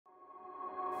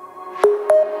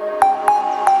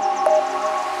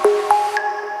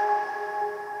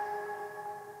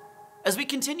As we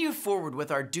continue forward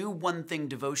with our Do One Thing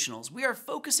devotionals, we are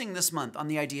focusing this month on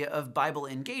the idea of Bible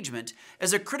engagement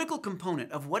as a critical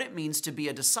component of what it means to be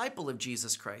a disciple of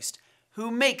Jesus Christ, who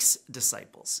makes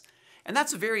disciples. And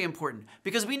that's very important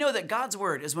because we know that God's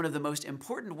Word is one of the most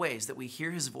important ways that we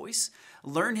hear His voice,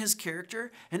 learn His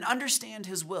character, and understand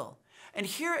His will. And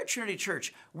here at Trinity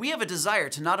Church, we have a desire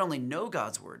to not only know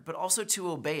God's Word, but also to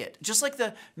obey it. Just like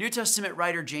the New Testament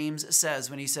writer James says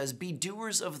when he says, "Be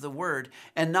doers of the Word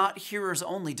and not hearers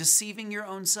only, deceiving your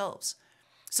own selves."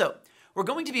 So, we're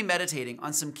going to be meditating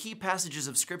on some key passages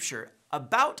of Scripture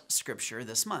about Scripture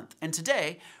this month. And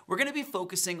today, we're going to be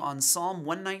focusing on Psalm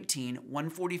 119,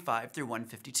 145 through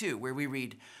 152, where we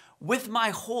read, "With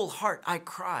my whole heart I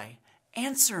cry,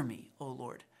 answer me, O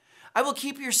Lord. I will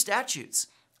keep your statutes.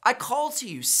 I call to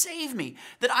you, save me,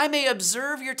 that I may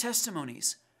observe your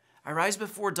testimonies. I rise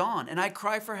before dawn and I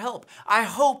cry for help. I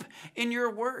hope in your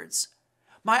words.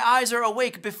 My eyes are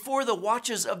awake before the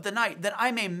watches of the night, that I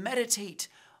may meditate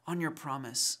on your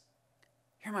promise.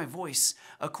 Hear my voice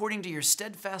according to your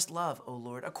steadfast love, O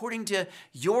Lord. According to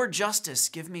your justice,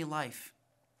 give me life.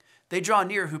 They draw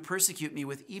near who persecute me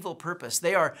with evil purpose.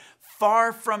 They are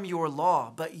far from your law,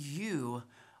 but you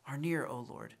are near, O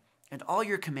Lord, and all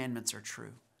your commandments are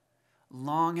true.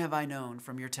 Long have I known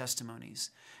from your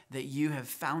testimonies that you have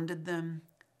founded them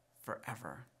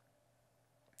forever."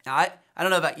 Now, I don't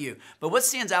know about you, but what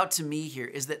stands out to me here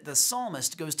is that the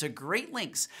psalmist goes to great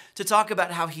lengths to talk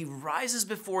about how he rises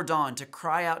before dawn to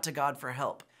cry out to God for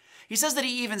help. He says that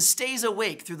he even stays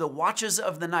awake through the watches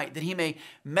of the night that he may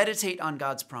meditate on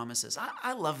God's promises.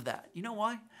 I love that. You know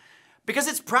why? Because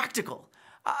it's practical.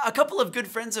 A couple of good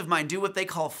friends of mine do what they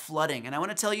call flooding, and I want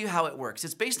to tell you how it works.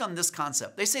 It's based on this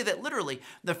concept. They say that literally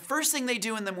the first thing they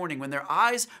do in the morning when their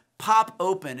eyes pop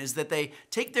open is that they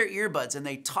take their earbuds and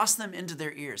they toss them into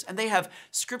their ears, and they have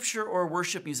scripture or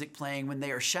worship music playing when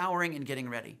they are showering and getting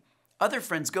ready. Other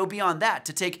friends go beyond that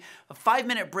to take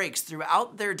 5-minute breaks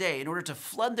throughout their day in order to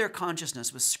flood their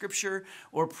consciousness with scripture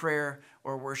or prayer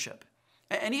or worship.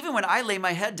 And even when I lay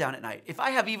my head down at night, if I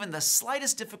have even the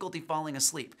slightest difficulty falling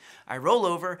asleep, I roll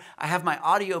over, I have my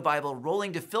audio Bible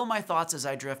rolling to fill my thoughts as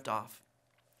I drift off.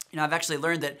 You know, I've actually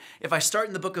learned that if I start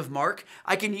in the book of Mark,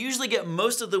 I can usually get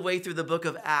most of the way through the book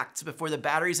of Acts before the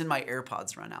batteries in my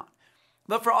AirPods run out.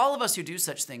 But for all of us who do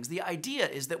such things, the idea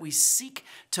is that we seek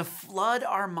to flood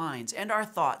our minds and our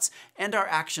thoughts and our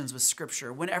actions with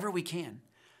Scripture whenever we can.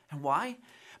 And why?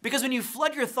 Because when you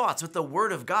flood your thoughts with the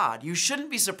Word of God, you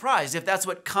shouldn't be surprised if that's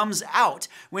what comes out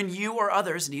when you or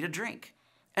others need a drink.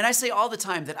 And I say all the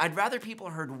time that I'd rather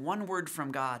people heard one word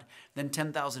from God than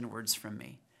 10,000 words from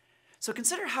me. So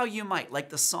consider how you might, like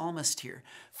the psalmist here,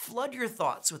 flood your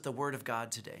thoughts with the Word of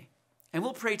God today. And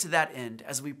we'll pray to that end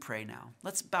as we pray now.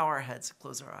 Let's bow our heads,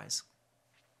 close our eyes.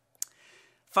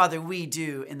 Father, we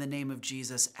do, in the name of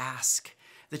Jesus, ask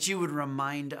that you would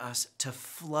remind us to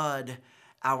flood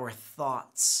our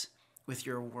thoughts with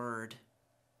your word.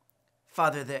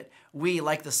 Father, that we,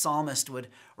 like the psalmist, would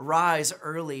rise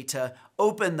early to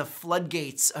open the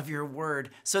floodgates of your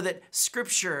word so that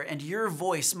Scripture and your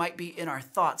voice might be in our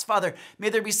thoughts. Father, may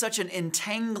there be such an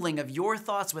entangling of your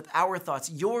thoughts with our thoughts,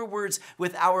 your words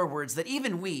with our words, that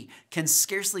even we can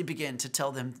scarcely begin to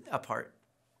tell them apart.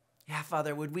 Yeah,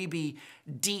 Father, would we be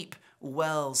deep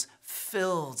wells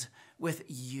filled with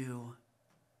you?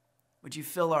 Would you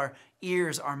fill our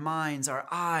ears, our minds, our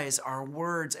eyes, our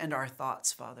words, and our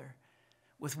thoughts, Father,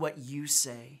 with what you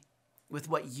say, with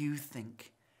what you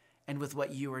think, and with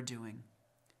what you are doing.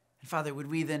 And Father, would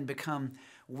we then become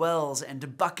wells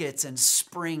and buckets and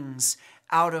springs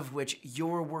out of which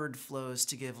your word flows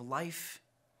to give life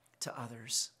to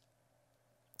others.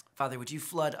 Father, would you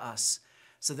flood us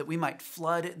so that we might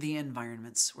flood the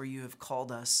environments where you have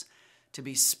called us to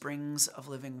be springs of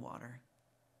living water.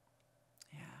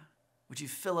 Would you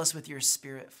fill us with your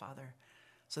Spirit, Father,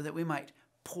 so that we might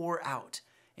pour out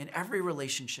in every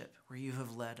relationship where you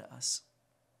have led us.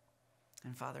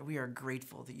 And Father, we are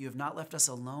grateful that you have not left us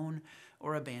alone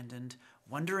or abandoned,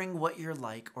 wondering what you're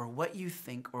like or what you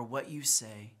think or what you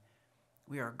say.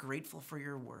 We are grateful for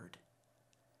your word.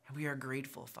 And we are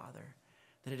grateful, Father,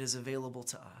 that it is available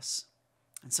to us.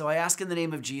 And so I ask in the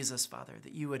name of Jesus, Father,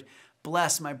 that you would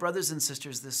bless my brothers and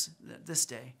sisters this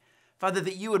day. Father,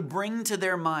 that you would bring to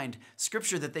their mind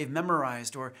scripture that they've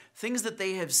memorized or things that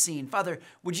they have seen. Father,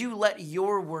 would you let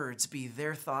your words be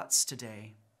their thoughts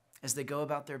today as they go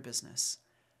about their business?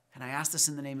 And I ask this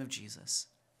in the name of Jesus.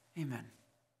 Amen.